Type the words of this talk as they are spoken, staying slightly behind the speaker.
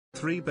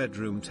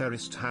3-bedroom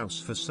terraced house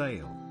for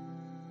sale.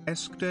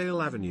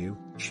 Eskdale Avenue,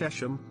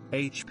 Chesham,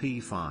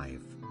 HP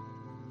 5.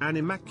 An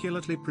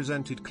immaculately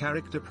presented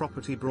character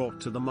property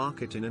brought to the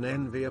market in an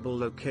enviable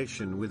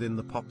location within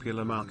the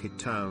popular market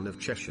town of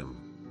Chesham.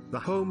 The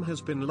home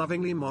has been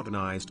lovingly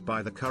modernized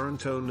by the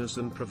current owners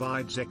and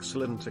provides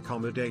excellent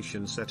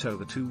accommodation set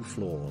over 2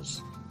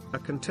 floors. A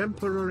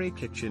contemporary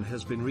kitchen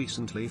has been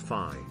recently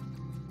fitted.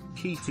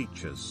 Key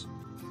features: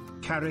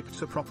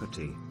 character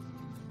property,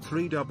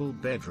 3 double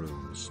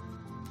bedrooms,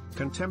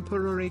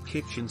 contemporary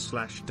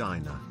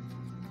kitchen/diner,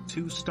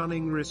 2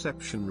 stunning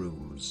reception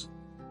rooms,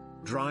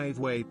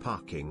 driveway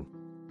parking,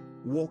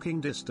 walking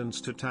distance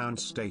to town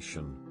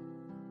station,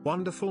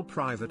 wonderful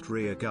private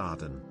rear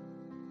garden,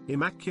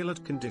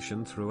 immaculate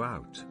condition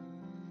throughout,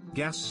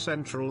 gas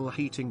central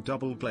heating,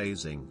 double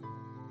glazing,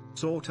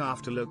 sought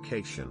after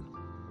location,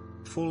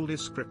 full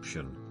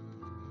description,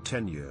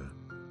 tenure,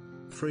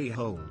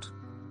 freehold.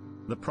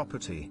 The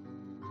property.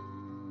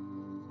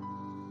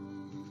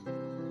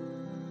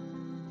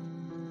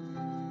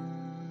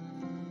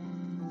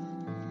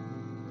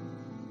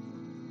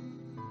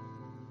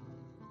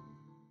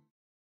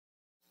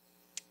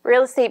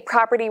 Real estate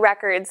property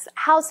records,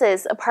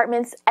 houses,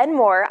 apartments, and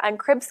more on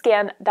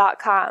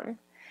cribscan.com.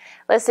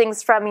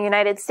 Listings from the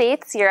United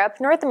States, Europe,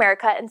 North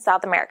America, and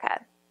South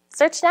America.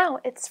 Search now,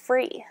 it's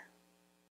free.